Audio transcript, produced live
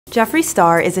Jeffree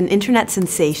Star is an internet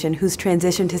sensation who's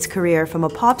transitioned his career from a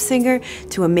pop singer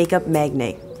to a makeup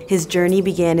magnate. His journey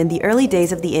began in the early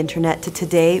days of the internet to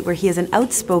today, where he is an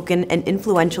outspoken and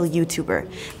influential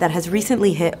YouTuber that has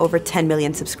recently hit over 10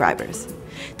 million subscribers.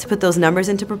 To put those numbers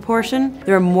into proportion,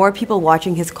 there are more people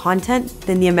watching his content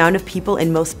than the amount of people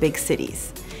in most big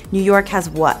cities. New York has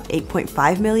what,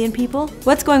 8.5 million people?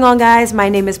 What's going on, guys? My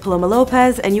name is Paloma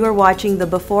Lopez, and you are watching the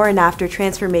before and after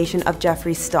transformation of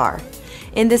Jeffree Star.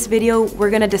 In this video, we're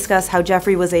going to discuss how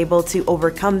Jeffree was able to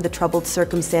overcome the troubled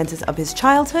circumstances of his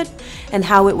childhood and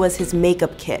how it was his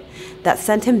makeup kit that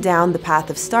sent him down the path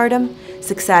of stardom,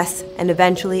 success, and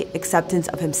eventually acceptance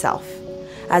of himself.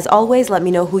 As always, let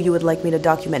me know who you would like me to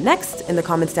document next in the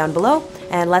comments down below,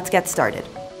 and let's get started.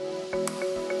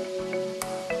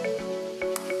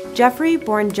 Jeffree,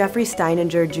 born Jeffree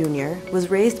Steininger Jr.,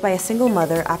 was raised by a single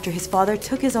mother after his father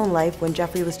took his own life when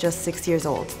Jeffree was just 6 years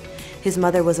old. His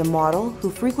mother was a model who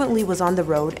frequently was on the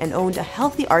road and owned a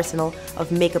healthy arsenal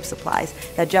of makeup supplies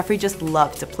that Jeffree just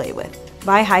loved to play with.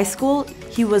 By high school,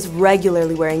 he was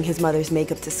regularly wearing his mother's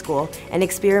makeup to school and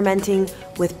experimenting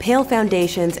with pale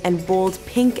foundations and bold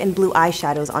pink and blue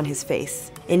eyeshadows on his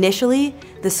face. Initially,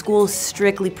 the school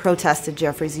strictly protested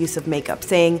Jeffree's use of makeup,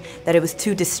 saying that it was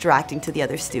too distracting to the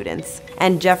other students.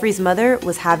 And Jeffree's mother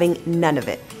was having none of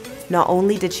it. Not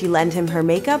only did she lend him her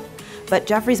makeup, but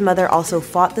Jeffree's mother also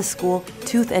fought the school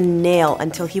tooth and nail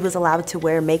until he was allowed to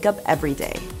wear makeup every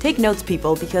day. Take notes,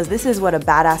 people, because this is what a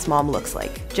badass mom looks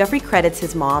like. Jeffree credits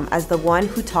his mom as the one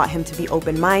who taught him to be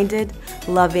open-minded,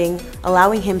 loving,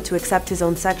 allowing him to accept his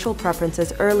own sexual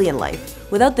preferences early in life,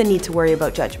 without the need to worry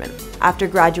about judgment. After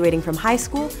graduating from high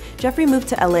school, Jeffree moved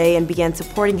to LA and began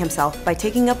supporting himself by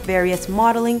taking up various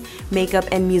modeling, makeup,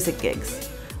 and music gigs.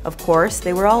 Of course,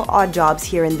 they were all odd jobs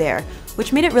here and there,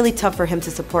 which made it really tough for him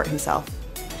to support himself.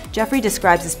 Jeffree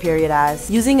describes this period as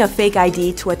using a fake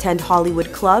ID to attend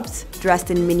Hollywood clubs,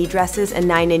 dressed in mini dresses and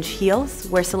 9-inch heels,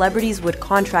 where celebrities would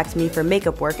contract me for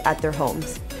makeup work at their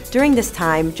homes. During this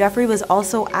time, Jeffree was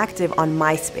also active on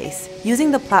MySpace,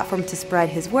 using the platform to spread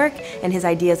his work and his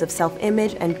ideas of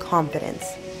self-image and confidence.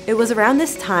 It was around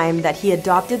this time that he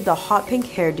adopted the hot pink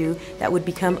hairdo that would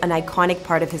become an iconic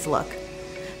part of his look.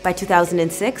 By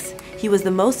 2006, he was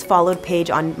the most followed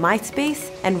page on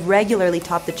MySpace and regularly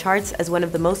topped the charts as one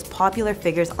of the most popular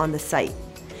figures on the site.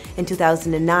 In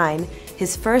 2009,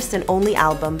 his first and only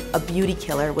album, A Beauty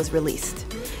Killer, was released.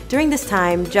 During this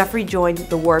time, Jeffree joined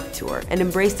the Warped Tour and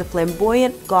embraced a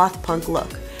flamboyant goth punk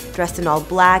look, dressed in all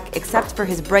black except for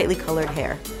his brightly colored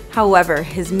hair. However,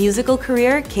 his musical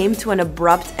career came to an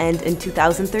abrupt end in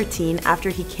 2013 after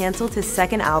he canceled his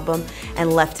second album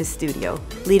and left his studio,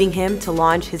 leading him to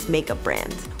launch his makeup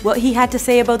brand. What he had to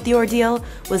say about the ordeal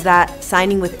was that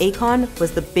signing with Akon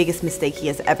was the biggest mistake he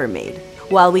has ever made.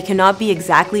 While we cannot be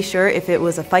exactly sure if it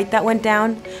was a fight that went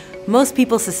down, most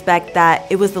people suspect that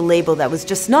it was the label that was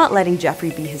just not letting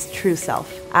Jeffree be his true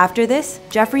self. After this,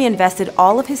 Jeffree invested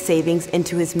all of his savings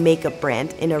into his makeup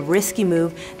brand in a risky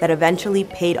move that eventually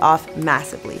paid off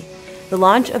massively. The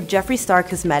launch of Jeffree Star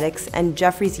Cosmetics and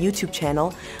Jeffree's YouTube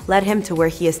channel led him to where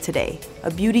he is today,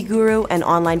 a beauty guru and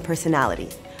online personality.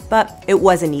 But it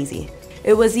wasn't easy.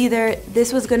 It was either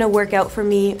this was gonna work out for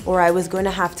me or I was going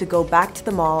to have to go back to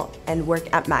the mall and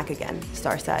work at Mac again,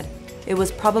 Star said. It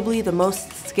was probably the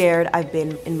most scared I've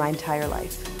been in my entire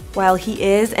life. While he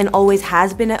is and always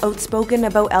has been outspoken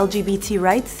about LGBT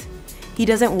rights, he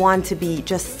doesn't want to be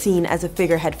just seen as a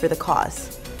figurehead for the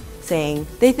cause, saying,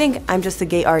 "They think I'm just a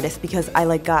gay artist because I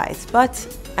like guys, but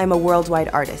I'm a worldwide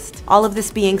artist." All of this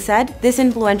being said, this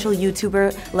influential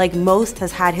YouTuber, like most,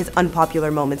 has had his unpopular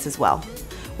moments as well.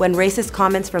 When racist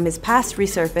comments from his past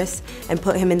resurfaced and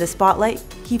put him in the spotlight,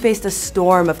 he faced a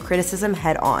storm of criticism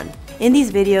head on. In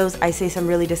these videos, I say some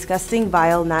really disgusting,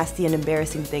 vile, nasty, and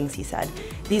embarrassing things, he said.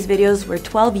 These videos were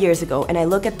 12 years ago, and I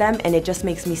look at them and it just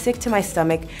makes me sick to my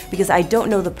stomach because I don't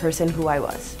know the person who I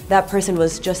was. That person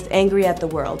was just angry at the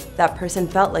world. That person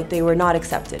felt like they were not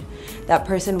accepted. That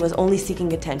person was only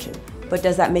seeking attention. But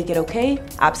does that make it okay?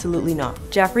 Absolutely not.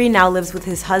 Jeffree now lives with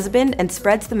his husband and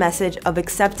spreads the message of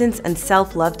acceptance and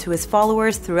self-love to his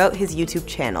followers throughout his YouTube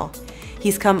channel.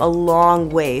 He's come a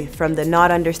long way from the not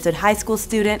understood high school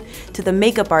student to the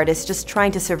makeup artist just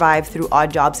trying to survive through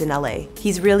odd jobs in LA.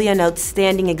 He's really an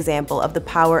outstanding example of the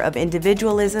power of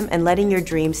individualism and letting your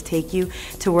dreams take you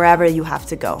to wherever you have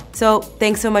to go. So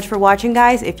thanks so much for watching,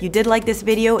 guys. If you did like this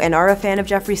video and are a fan of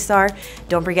Jeffree Star,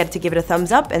 don't forget to give it a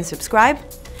thumbs up and subscribe,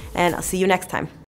 and I'll see you next time.